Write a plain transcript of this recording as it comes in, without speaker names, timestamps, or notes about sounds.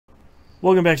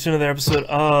Welcome back to another episode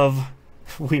of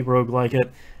We Roguelike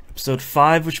It, episode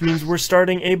 5, which means we're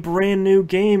starting a brand new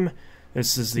game.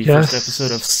 This is the first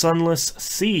episode of Sunless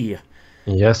Sea.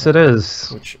 Yes, it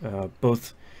is. Which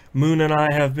both Moon and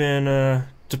I have been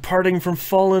departing from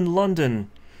fallen London,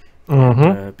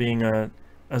 and, being a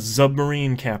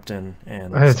submarine captain.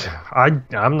 And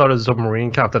I'm not a submarine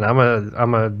captain.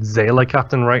 I'm a sailor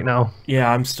captain right now.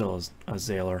 yeah, I'm still a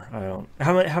sailor. I don't.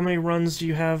 How many runs do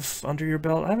you have under your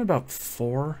belt? I have about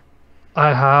 4.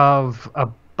 I have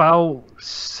about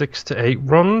 6 to 8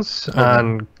 runs,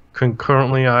 and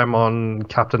concurrently I'm on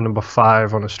captain number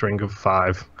 5 on a string of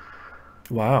 5.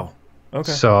 Wow.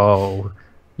 Okay. So,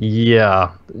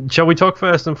 yeah. Shall we talk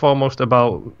first and foremost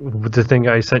about the thing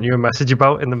I sent you a message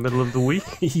about in the middle of the week?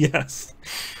 Yes.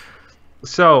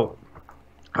 So,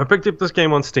 I picked up this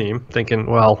game on Steam thinking,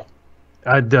 well,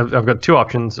 I've got 2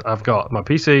 options. I've got my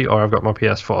PC or I've got my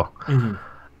PS4.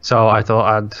 So I thought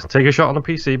I'd take a shot on the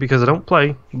PC because I don't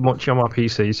play much on my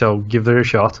PC, so give it a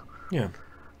shot. Yeah.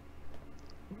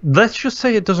 Let's just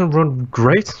say it doesn't run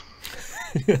great.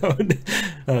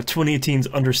 2018's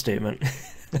understatement.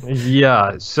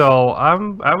 Yeah, so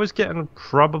I was getting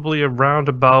probably around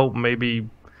about maybe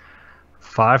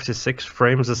 5 to 6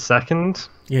 frames a second.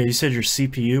 Yeah, you said your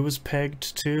CPU was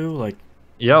pegged too, like.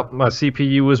 Yep, my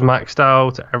CPU was maxed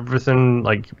out. Everything,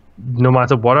 like, no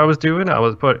matter what I was doing,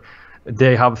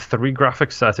 they have 3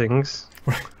 graphic settings.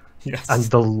 Yes. And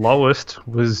the lowest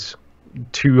was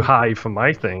too high for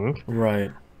my thing. Right.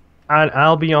 And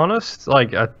I'll be honest,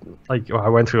 I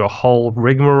went through a whole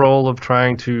rigmarole of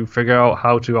trying to figure out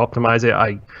how to optimize it.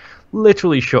 I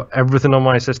literally shut everything on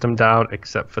my system down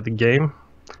except for the game.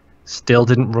 Still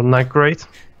didn't run that great.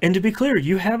 And to be clear,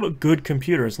 you have a good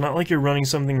computer. It's not like you're running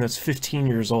something that's 15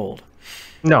 years old.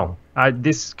 No,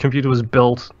 this computer was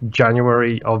built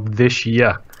January of this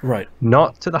year. Right.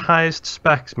 Not to the highest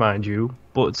specs, mind you,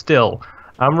 but still,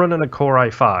 I'm running a Core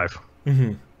i5.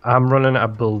 I'm running, I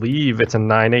believe it's a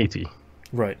 980.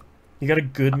 Right. You got a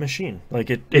good machine.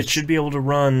 Like, it should be able to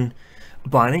run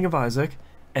Binding of Isaac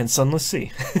and Sunless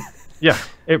Sea. Yeah,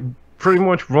 it pretty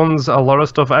much runs a lot of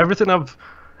stuff. Everything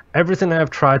I've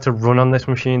tried to run on this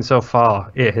machine so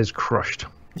far, it has crushed.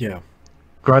 Yeah.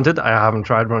 Granted, I haven't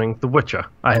tried running The Witcher.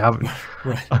 I haven't.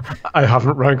 Right. I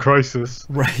haven't run Crysis.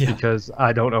 Right. Yeah. Because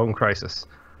I don't own Crysis.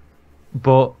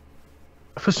 But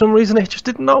for some reason, it just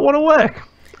did not want to work.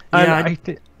 Yeah,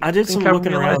 I did some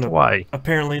looking around. Why?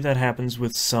 Apparently, that happens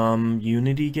with some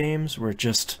Unity games where it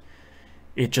just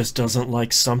doesn't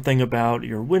like something about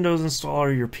your Windows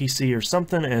installer, your PC, or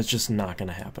something, and it's just not going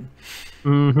to happen.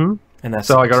 And that's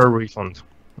so I got a refund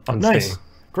on Steam. Nice,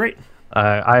 great.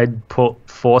 I had put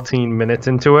 14 minutes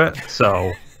into it,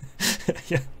 so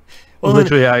yeah. Well,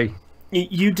 literally,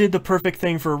 you did the perfect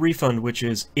thing for a refund, which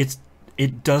is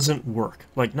it doesn't work.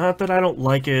 Like, not that I don't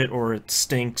like it or it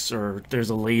stinks or there's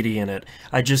a lady in it.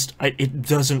 It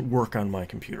doesn't work on my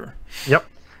computer. Yep.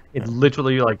 It's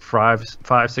literally like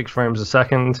 5-6 frames a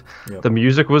second. Yep. The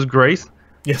music was great.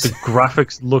 Yes. The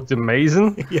graphics looked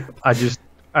amazing. Yeah.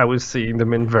 I was seeing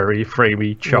them in very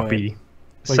framey, choppy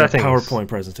like settings. A PowerPoint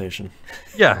presentation.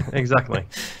 Yeah, exactly.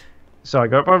 So I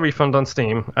got my refund on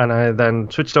Steam, and I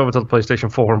then switched over to the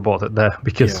PlayStation 4 and bought it there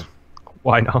because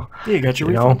why not? Yeah, you got your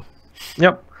refund.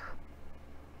 Yep.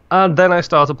 And then I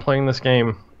started playing this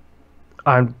game.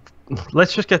 And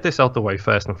let's just get this out the way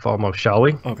first and foremost, shall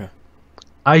we? Okay.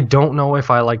 I don't know if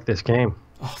I like this game.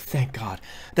 Oh, thank God.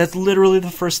 That's literally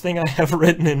the first thing I have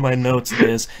written in my notes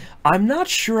is, I'm not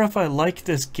sure if I like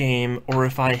this game or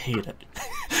if I hate it.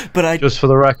 But Just for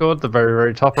the record, the very,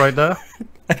 very top right there.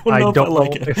 I don't know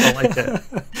if I like it.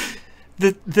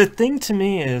 The thing to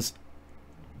me is,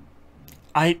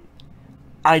 I'm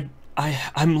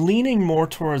leaning more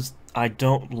towards I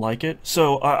don't like it.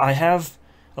 So I have,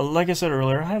 like I said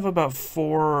earlier, I have about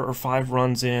 4 or 5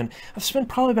 runs in. I've spent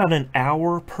probably about an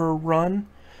hour per run.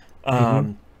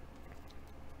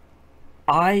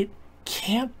 I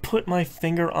can't put my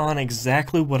finger on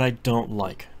exactly what I don't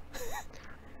like.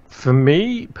 For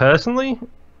me, personally,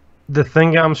 the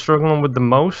thing I'm struggling with the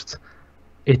most,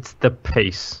 it's the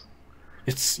pace.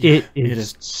 It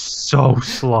is so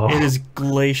slow. It is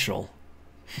glacial.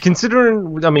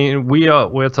 Considering, I mean,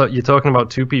 you're talking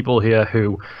about 2 people here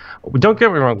who, don't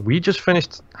get me wrong, we just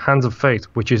finished Hands of Fate,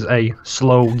 which is a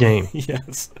slow game.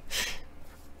 Yes.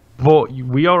 But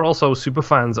we are also super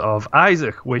fans of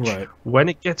Isaac, which, when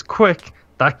it gets quick,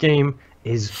 that game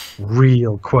is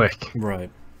real quick.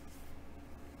 Right.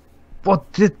 But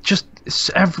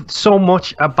so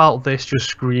much about this just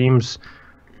screams,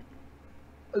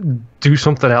 do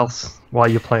something else while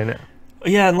you're playing it.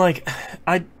 Yeah, and like,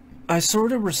 I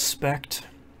sort of respect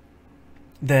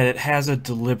that it has a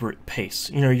deliberate pace.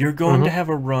 You know, you're going to have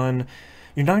a run.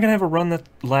 You're not going to have a run that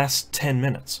lasts 10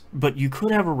 minutes, but you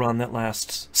could have a run that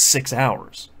lasts 6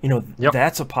 hours. You know,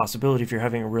 that's a possibility if you're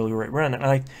having a really great run. And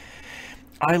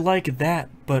I like that,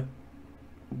 but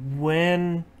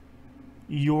when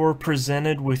you're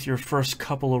presented with your first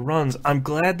couple of runs, I'm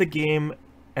glad the game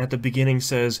at the beginning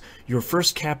says your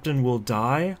first captain will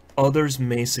die, others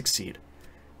may succeed.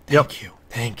 Thank you.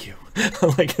 Thank you.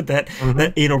 Like that,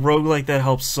 that, you know, roguelike, that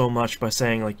helps so much by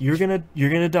saying, like, you're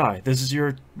gonna die. This is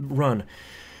your run.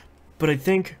 But I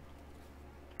think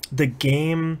the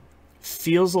game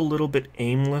feels a little bit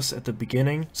aimless at the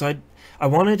beginning. So I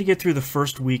wanted to get through the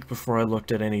first week before I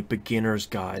looked at any beginner's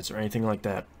guides or anything like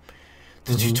that.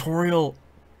 The tutorial,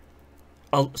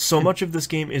 so much of this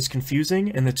game is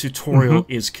confusing, and the tutorial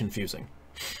is confusing.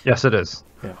 Yes, it is.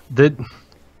 Yeah.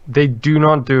 They do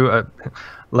not do a...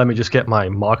 Let me just get my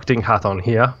marketing hat on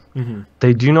here.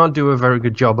 They do not do a very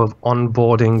good job of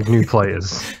onboarding new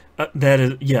players. That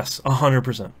is, yes,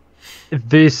 100%.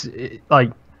 This,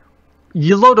 like,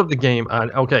 you load up the game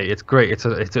and okay, it's great. It's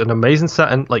an amazing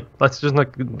set, and like, let's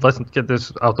get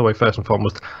this out the way first and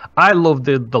foremost. I love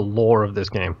the lore of this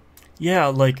game. Yeah,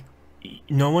 like,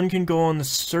 no one can go on the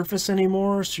surface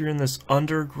anymore, so you're in this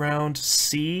underground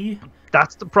sea.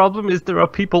 That's the problem, is there are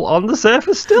people on the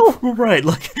surface still. Right,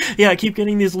 like, yeah, I keep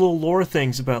getting these little lore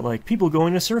things about, like, people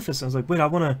going to surface. I was like, wait, I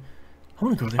wanna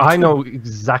go there. I know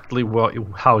exactly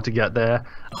how to get there.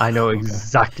 I know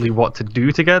exactly what to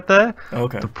do to get there.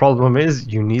 Okay. The problem is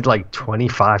you need like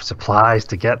 25 supplies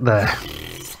to get there.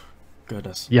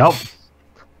 Goodness. Yep.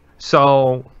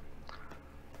 So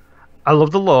I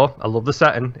love the lore. I love the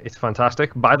setting. It's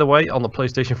fantastic. By the way, on the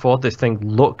PlayStation 4, this thing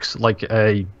looks like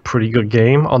a pretty good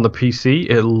game. On the PC,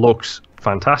 it looks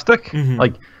fantastic.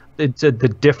 Like,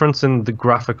 the difference in the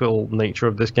graphical nature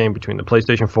of this game between the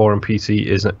PlayStation 4 and PC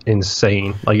is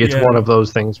insane. Like, it's one of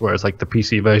those things where it's like the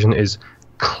PC version is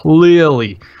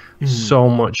clearly so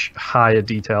much higher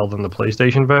detail than the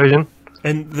PlayStation version.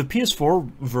 And the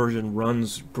PS4 version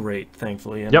runs great,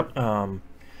 thankfully. And,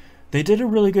 they did a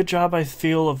really good job, I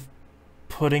feel, of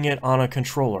putting it on a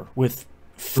controller with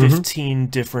 15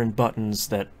 different buttons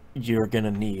that you're gonna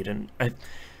need. And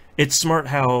it's smart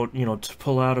how, you know, to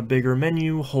pull out a bigger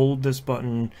menu, hold this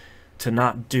button, to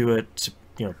not do it, to,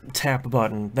 you know, tap a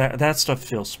button. That stuff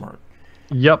feels smart.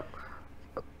 Yep.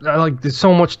 There's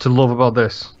so much to love about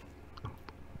this,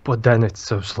 but then it's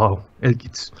so slow.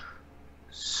 It's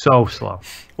so slow.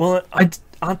 Well,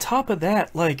 on top of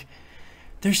that, like,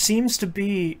 there seems to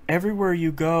be, everywhere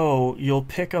you go, you'll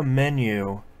pick a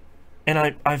menu,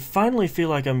 and I finally feel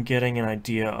like I'm getting an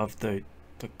idea of the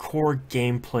core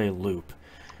gameplay loop.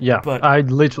 Yeah, but I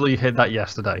literally hit that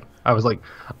yesterday. I was like,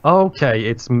 okay,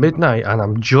 it's midnight, and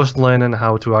I'm just learning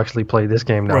how to actually play this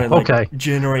game now. Right, like, okay.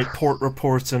 Generate port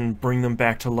reports and bring them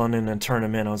back to London and turn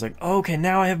them in. I was like, okay,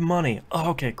 now I have money. Oh,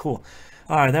 okay, cool.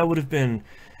 All right, that would have been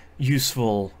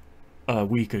useful a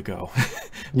week ago.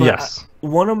 But yes.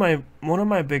 One of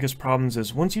my biggest problems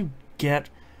is once you get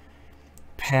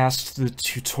past the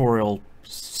tutorial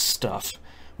stuff,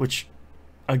 which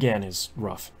again is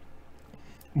rough.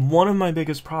 One of my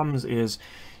biggest problems is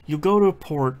you'll go to a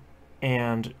port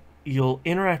and you'll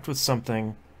interact with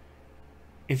something.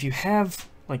 If you have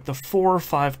like the 4 or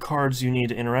 5 cards you need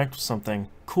to interact with something,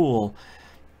 cool.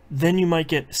 Then you might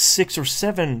get 6 or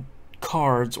 7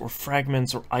 cards or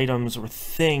fragments or items or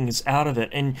things out of it,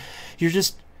 and you're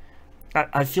just,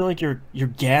 I feel like you're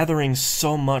gathering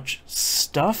so much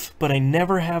stuff, but I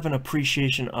never have an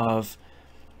appreciation of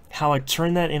how I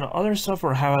turn that into other stuff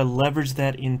or how I leverage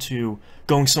that into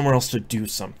going somewhere else to do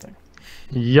something.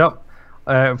 Yep.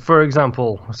 For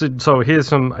example, so here's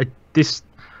some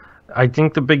I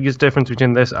think the biggest difference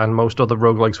between this and most other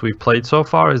roguelikes we've played so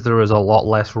far is there is a lot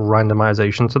less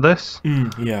randomization to this.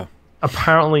 Yeah.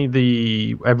 Apparently,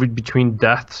 between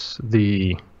deaths,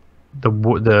 the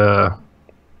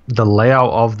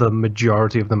layout of the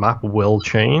majority of the map will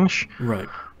change. Right.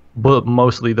 But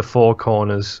mostly the 4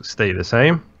 corners stay the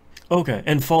same. Okay,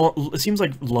 and it seems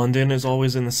like London is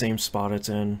always in the same spot it's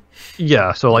in.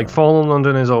 Yeah, so like Fallen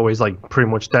London is always like pretty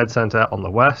much dead center on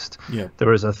the west. Yeah.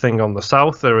 There is a thing on the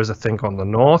south. There is a thing on the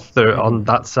north. On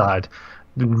that side,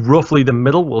 roughly the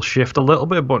middle will shift a little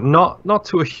bit, but not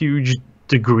to a huge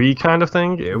degree kind of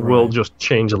thing. It will just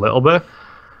change a little bit.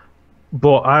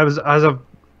 But as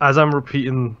I'm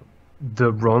repeating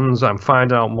the runs, I'm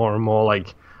finding out more and more.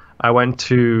 Like, I went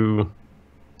to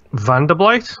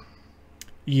Vanderbilt.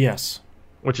 Yes.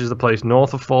 Which is the place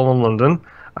north of Fallen London.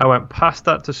 I went past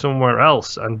that to somewhere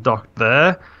else and docked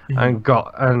there and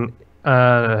got an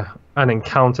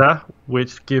encounter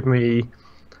which gave me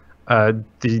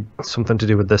something to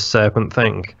do with this serpent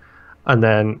thing, and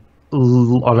then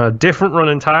on a different run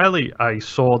entirely, I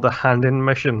saw the hand-in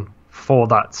mission for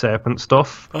that serpent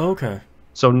stuff. Oh, okay.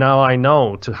 So now I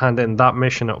know to hand in that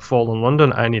mission at Fallen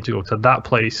London, I need to go to that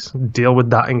place, deal with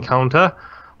that encounter,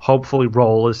 hopefully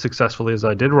roll as successfully as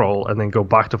I did roll, and then go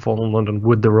back to Fallen London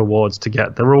with the rewards to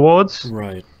get the rewards.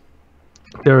 Right.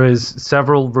 There is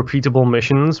several repeatable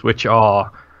missions which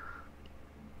are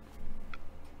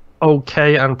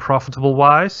okay and profitable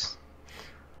wise.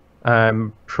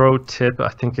 Pro tip, I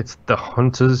think it's the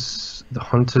hunters,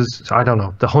 I don't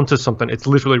know, the hunters something. It's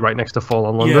literally right next to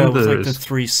Fallen London. Yeah, it was like the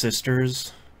Three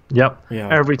Sisters. Yep. Yeah.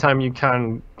 Every time you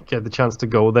can get the chance to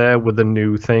go there with a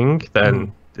new thing,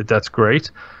 then that's great.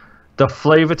 The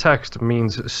flavor text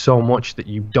means so much that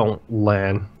you don't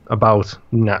learn about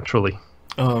naturally.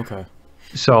 Oh, okay.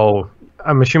 So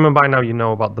I'm assuming by now you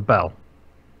know about the bell.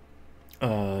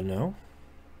 No.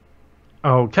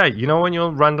 Okay, you know when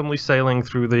you're randomly sailing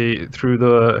through the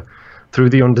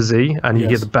underzee and you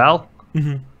hear the bell,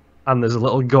 and there's a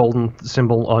little golden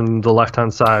symbol on the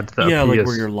left-hand side that appears. Like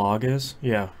where your log is.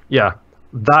 Yeah. Yeah,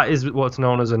 that is what's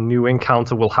known as a new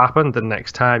encounter will happen the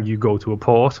next time you go to a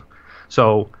port.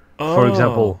 So, for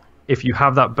example, if you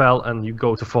have that bell and you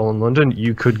go to Fallen London,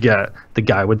 you could get the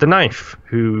guy with the knife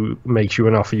who makes you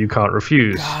an offer you can't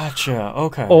refuse. Gotcha.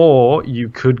 Okay. Or you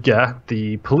could get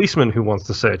the policeman who wants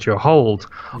to search your hold.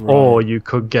 Right. Or you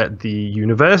could get the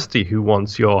university who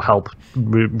wants your help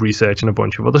researching a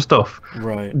bunch of other stuff.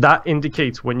 Right. That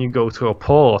indicates when you go to a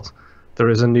port, there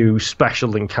is a new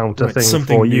special encounter thing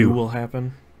something for you. New will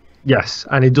happen. Yes,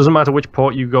 and it doesn't matter which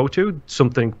port you go to,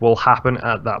 something will happen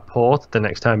at that port the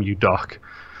next time you dock.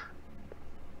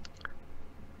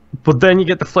 But then you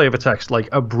get the flavor text, like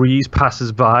a breeze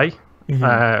passes by,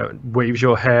 waves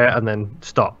your hair, and then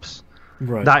stops.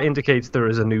 Right. That indicates there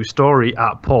is a new story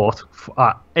at a port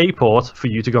for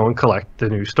you to go and collect the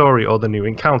new story or the new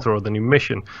encounter or the new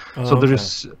mission. So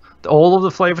there's all of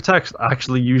the flavor text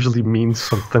actually usually means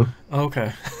something.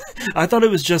 Okay. I thought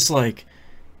it was just like,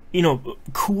 you know,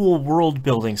 cool world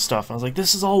building stuff. I was like,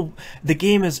 this is all, the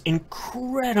game is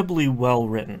incredibly well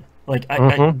written. Like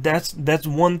that's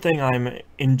one thing I'm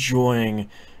enjoying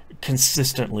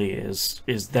consistently is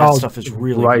that stuff is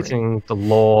really writing great. The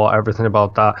lore, everything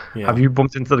about that. Yeah. Have you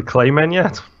bumped into the Claymen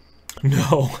yet?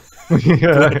 No.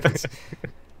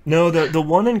 No, the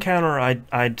one encounter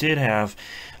I did have,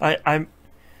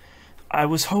 I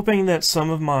was hoping that some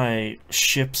of my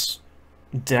ship's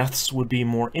deaths would be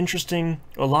more interesting.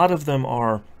 A lot of them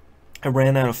are, I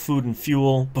ran out of food and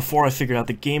fuel before I figured out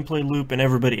the gameplay loop, and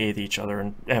everybody ate each other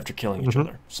and after killing each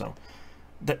other. So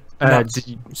that's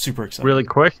super exciting. Really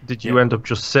quick, did you end up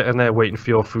just sitting there waiting for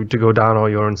your food to go down or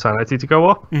your insanity to go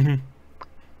up?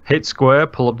 Hit square,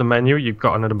 pull up the menu, you've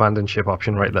got an abandoned ship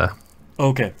option right there.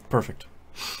 Okay, perfect.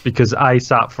 Because I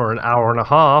sat for an hour and a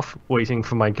half waiting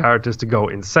for my characters to go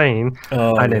insane,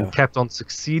 and then kept on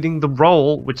succeeding the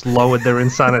roll, which lowered their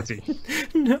insanity.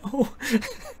 No.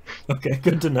 Okay,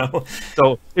 good to know.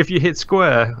 So if you hit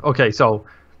square, okay, so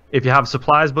if you have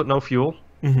supplies but no fuel,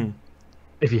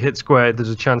 if you hit square, there's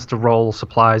a chance to roll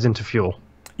supplies into fuel.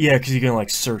 Yeah, because you can like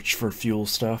search for fuel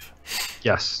stuff.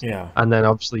 Yes. Yeah. And then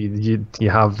obviously you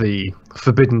have the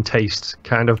forbidden taste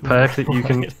kind of perk that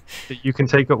you can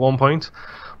take at one point.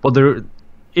 But there,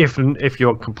 if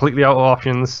you're completely out of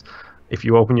options, if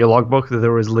you open your logbook,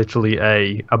 there is literally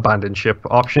a abandoned ship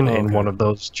option in one of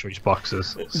those choice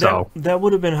boxes. So that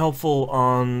would have been helpful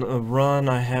on a run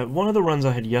I had. One of the runs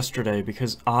I had yesterday,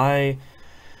 because I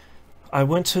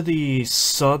went to the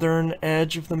southern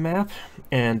edge of the map,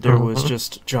 and there was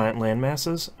just giant land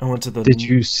masses. I went to the. Did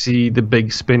you see the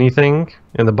big spinny thing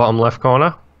in the bottom left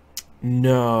corner?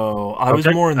 No, I was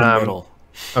more in the middle.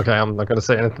 Okay, I'm not going to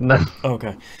say anything then.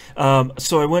 Okay,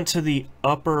 so I went to the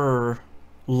upper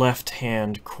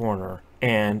left-hand corner,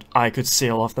 and I could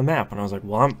sail off the map, and I was like,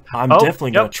 well, I'm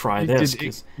definitely going to try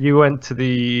this. You went to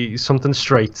the something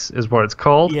straits is what it's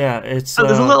called. Yeah, it's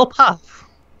there's a little path.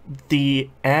 The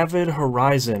Avid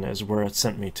Horizon is where it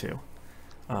sent me to.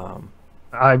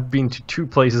 I've been to 2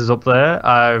 places up there.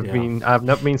 I've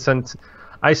not been sent.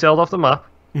 I sailed off the map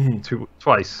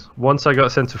twice. Once I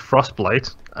got sent to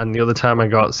Frostblight, and the other time I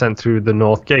got sent through the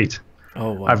North Gate.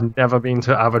 Oh wow! I've never been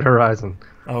to Avid Horizon.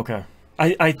 Okay,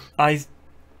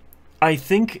 I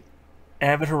think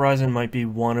Avid Horizon might be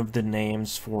one of the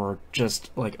names for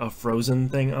just like a frozen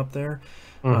thing up there,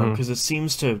 because it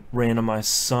seems to randomize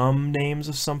some names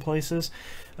of some places.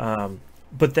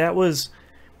 But that was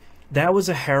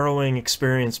a harrowing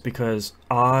experience because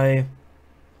I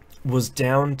was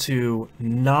down to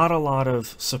not a lot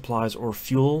of supplies or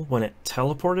fuel when it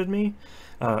teleported me.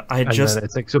 And then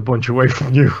it takes a bunch away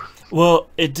from you. Well,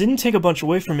 it didn't take a bunch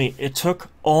away from me. It took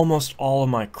almost all of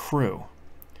my crew.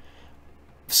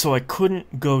 So I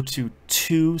couldn't go to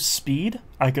 2 speed.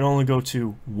 I could only go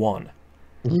to 1.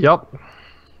 Yep.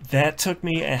 That took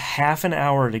me a half an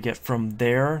hour to get from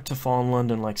there to Fallen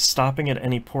London, like stopping at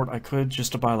any port I could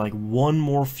just to buy like 1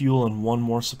 more fuel and 1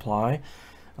 more supply.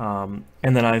 And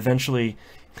then I eventually,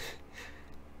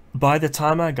 by the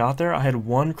time I got there, I had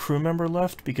 1 crew member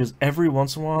left because every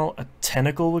once in a while a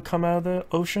tentacle would come out of the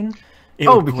ocean. It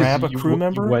would grab a crew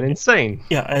member. You went insane.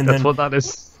 Yeah, and that's what that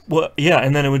is. Well, yeah,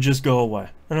 and then it would just go away.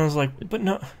 And I was like, but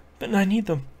I need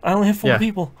them. I only have 4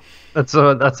 people. That's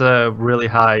a really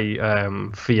high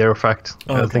fear effect.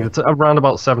 Okay. I think it's around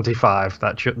about 75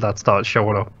 that starts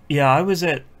showing up. Yeah,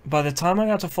 by the time I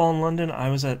got to Fallen London, I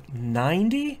was at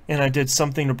 90, and I did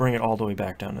something to bring it all the way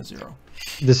back down to 0.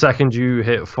 The second you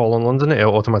hit Fallen London, it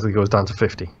automatically goes down to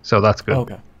 50. So that's good.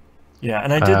 Okay. Yeah,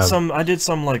 and I did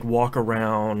some like walk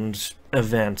around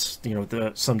event,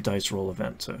 some dice roll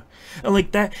event too. And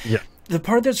like that, the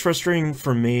part that's frustrating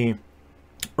for me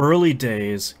early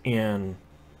days in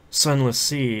Sunless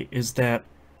Sea is that,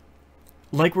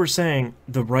 like we're saying,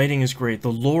 the writing is great,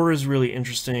 the lore is really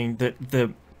interesting,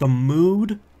 the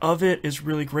mood of it is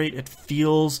really great.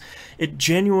 It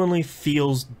genuinely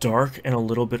feels dark and a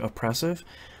little bit oppressive.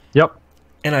 Yep.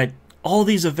 And all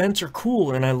these events are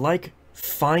cool, and I like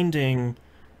finding,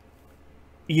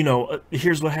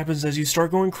 here's what happens as you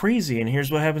start going crazy, and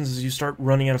here's what happens as you start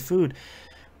running out of food.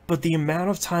 But the amount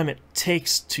of time it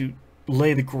takes to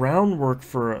lay the groundwork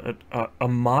for a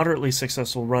moderately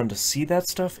successful run to see that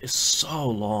stuff is so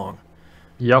long.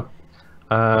 Yep.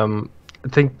 I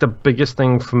think the biggest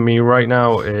thing for me right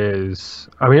now is,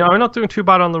 I'm not doing too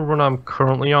bad on the run I'm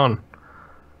currently on.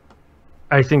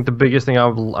 I think the biggest thing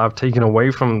I've taken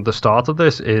away from the start of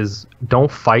this is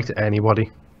don't fight anybody.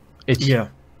 It's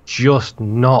just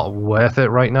not worth it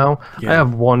right now. I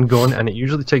have 1 gun, and it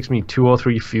usually takes me 2 or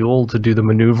 3 fuel to do the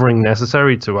maneuvering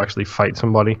necessary to actually fight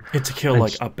somebody. It's to kill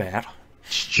like a bat.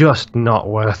 It's just not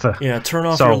worth it. Yeah, turn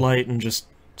off your light and just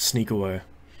sneak away.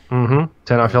 Turn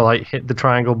off your light, hit the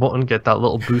triangle button, get that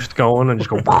little boost going, and just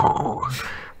go.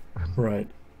 Right.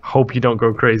 Hope you don't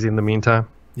go crazy in the meantime.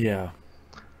 Yeah.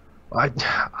 I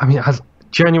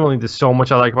genuinely, there's so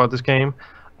much I like about this game.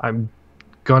 I'm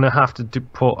gonna have to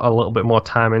put a little bit more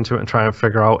time into it and try and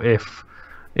figure out if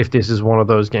this is one of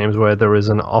those games where there is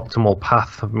an optimal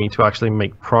path of me to actually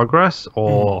make progress,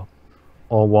 or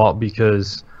what,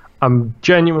 because I'm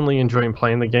genuinely enjoying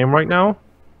playing the game right now.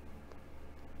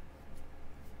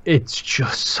 It's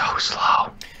just so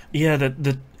slow. Yeah,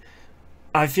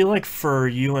 I feel like for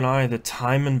you and I, the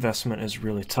time investment is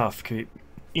really tough.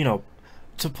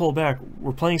 To pull back,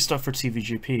 we're playing stuff for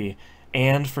TVGP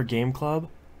and for Game Club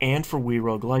and for We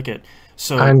Roguelike It.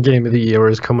 And Game of the Year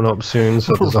is coming up soon,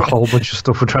 so there's a whole bunch of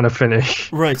stuff we're trying to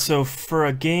finish. Right, so for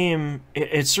a game,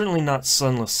 it's certainly not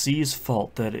Sunless Sea's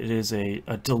fault that it is a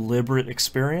deliberate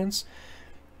experience,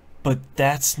 but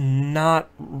that's not...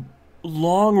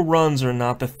 Long runs are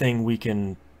not the thing we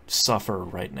can suffer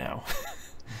right now.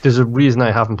 There's a reason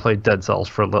I haven't played Dead Cells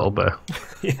for a little bit.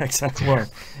 Yeah, exactly. Well,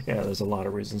 yeah, there's a lot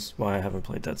of reasons why I haven't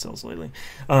played Dead Cells lately.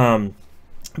 But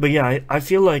yeah, I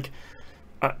feel like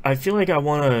I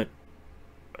want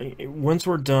to. Once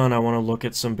we're done, I want to look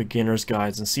at some beginner's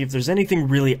guides and see if there's anything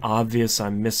really obvious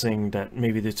I'm missing that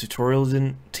maybe the tutorial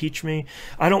didn't teach me.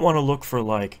 I don't want to look for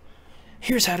like,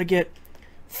 here's how to get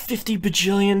 $50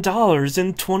 bajillion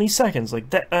in 20 seconds. Like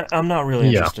that, I'm not really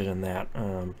interested in that.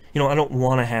 I don't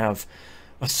want to have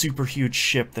a super huge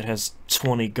ship that has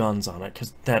 20 guns on it,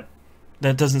 because that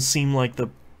doesn't seem like the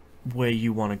way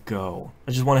you want to go.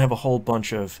 I just want to have a whole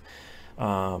bunch of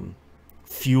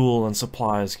fuel and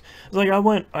supplies. Like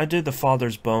I did the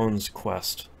Father's Bones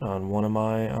quest on one of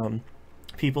my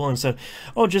people and said,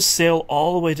 oh, just sail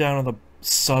all the way down to the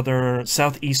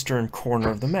southeastern corner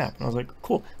of the map. And I was like,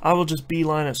 cool, I will just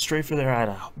beeline it straight for there. I had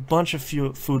a bunch of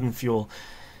food and fuel,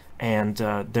 and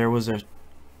there was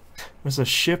a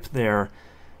ship there.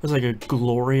 It was like a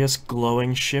glorious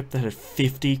glowing ship that had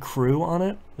 50 crew on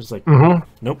it. It was like,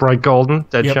 nope, bright golden,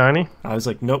 dead shiny. I was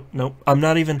like, nope. I'm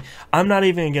not even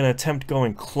gonna attempt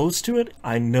going close to it.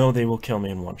 I know they will kill me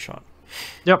in one shot.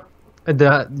 Yep.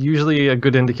 Usually a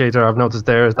good indicator I've noticed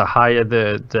there is the higher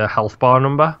the health bar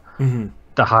number,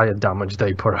 the higher damage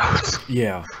they put out.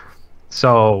 Yeah.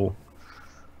 So,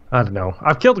 I don't know.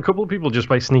 I've killed a couple of people just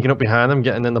by sneaking up behind them,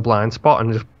 getting in the blind spot,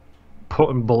 and just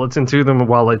putting bullets into them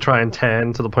while they try and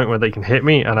turn to the point where they can hit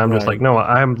me. And I'm just like, no,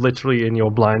 I'm literally in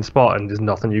your blind spot, and there's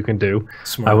nothing you can do.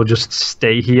 Smart. I will just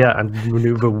stay here and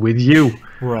maneuver with you,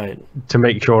 right, to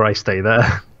make sure I stay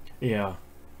there. Yeah.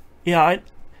 Yeah,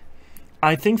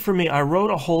 I think for me, I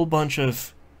wrote a whole bunch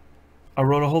of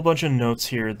notes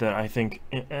here that I think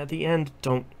at the end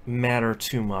don't matter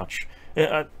too much.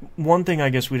 One thing I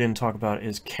guess we didn't talk about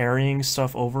is carrying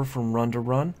stuff over from run to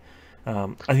run.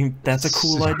 I think that's a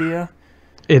cool idea.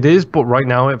 It is, but right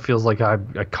now it feels like I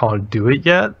can't do it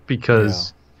yet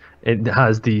because it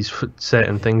has these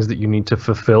certain things that you need to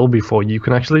fulfill before you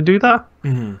can actually do that.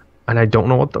 Mm-hmm. And I don't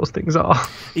know what those things are.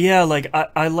 Yeah, like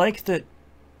I like that.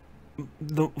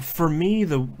 For me,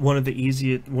 one of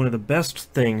the best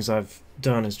things I've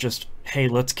done is just, hey,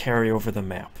 let's carry over the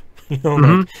map. You know,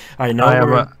 like I know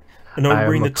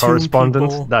we're in the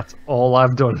correspondent. People. That's all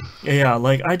I've done. Yeah,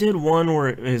 like I did one where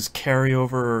it is carry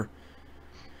over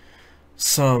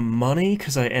some money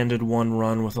because I ended one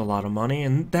run with a lot of money,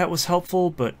 and that was helpful.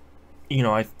 But you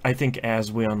know, I think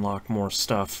as we unlock more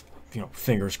stuff, you know,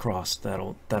 fingers crossed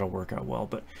that'll work out well.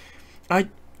 But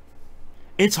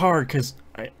it's hard because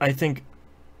I think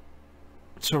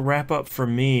to wrap up for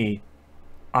me,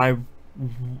 I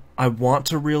want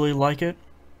to really like it,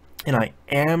 and I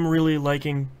am really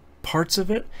liking parts of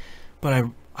it,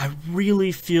 but I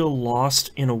really feel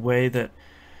lost in a way that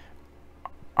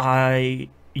I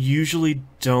usually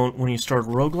don't when you start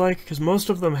roguelike, because most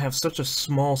of them have such a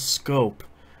small scope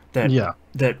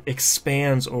that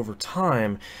expands over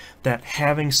time, that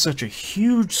having such a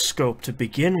huge scope to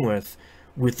begin with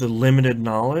the limited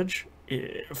knowledge,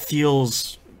 it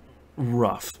feels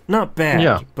rough. Not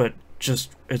bad, but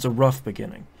just it's a rough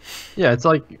beginning. Yeah, it's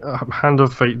like Hand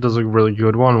of Fate does a really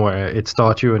good one where it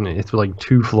starts you and it's like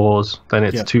 2 floors, then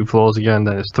it's 2 floors again,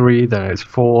 then it's 3, then it's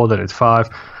 4, then it's 5.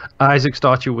 Isaac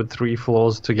starts you with 3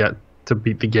 floors to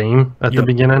beat the game at the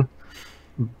beginning.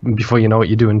 Before you know it,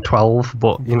 you're doing 12,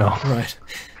 but you know. Right.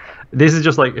 This is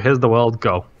just like, here's the world,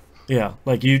 go. Yeah,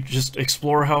 like you just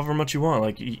explore however much you want.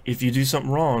 Like if you do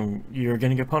something wrong, you're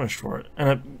gonna get punished for it,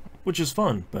 which is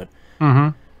fun. But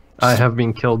I have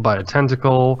been killed by a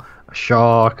tentacle, a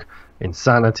shark,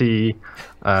 insanity,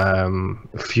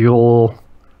 fuel,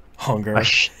 hunger,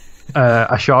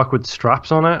 a shark with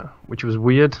straps on it, which was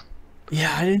weird.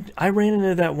 Yeah, I ran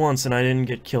into that once and I didn't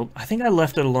get killed. I think I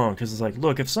left it alone because it's like,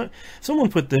 look, if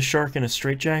someone put this shark in a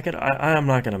straitjacket, I'm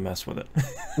not gonna mess with it.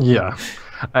 Yeah.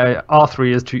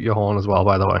 R3 is toot your horn as well,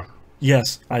 by the way.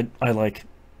 Yes, I like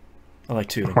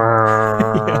tooting.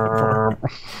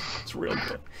 It's real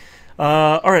good.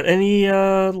 All right, any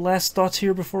last thoughts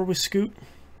here before we scoot?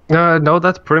 No,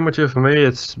 that's pretty much it for me.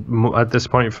 It's at this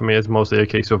point for me, it's mostly a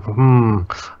case of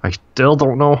I still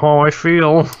don't know how I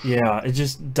feel. Yeah, it's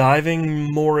just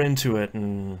diving more into it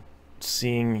and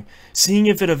seeing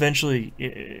if it eventually,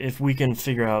 if we can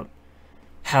figure out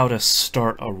how to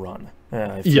start a run.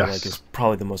 I feel like is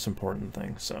probably the most important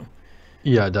thing. So.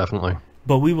 Yeah, definitely.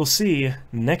 But we will see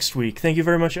next week. Thank you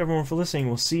very much, everyone, for listening.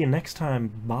 We'll see you next time.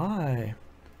 Bye.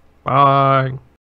 Bye.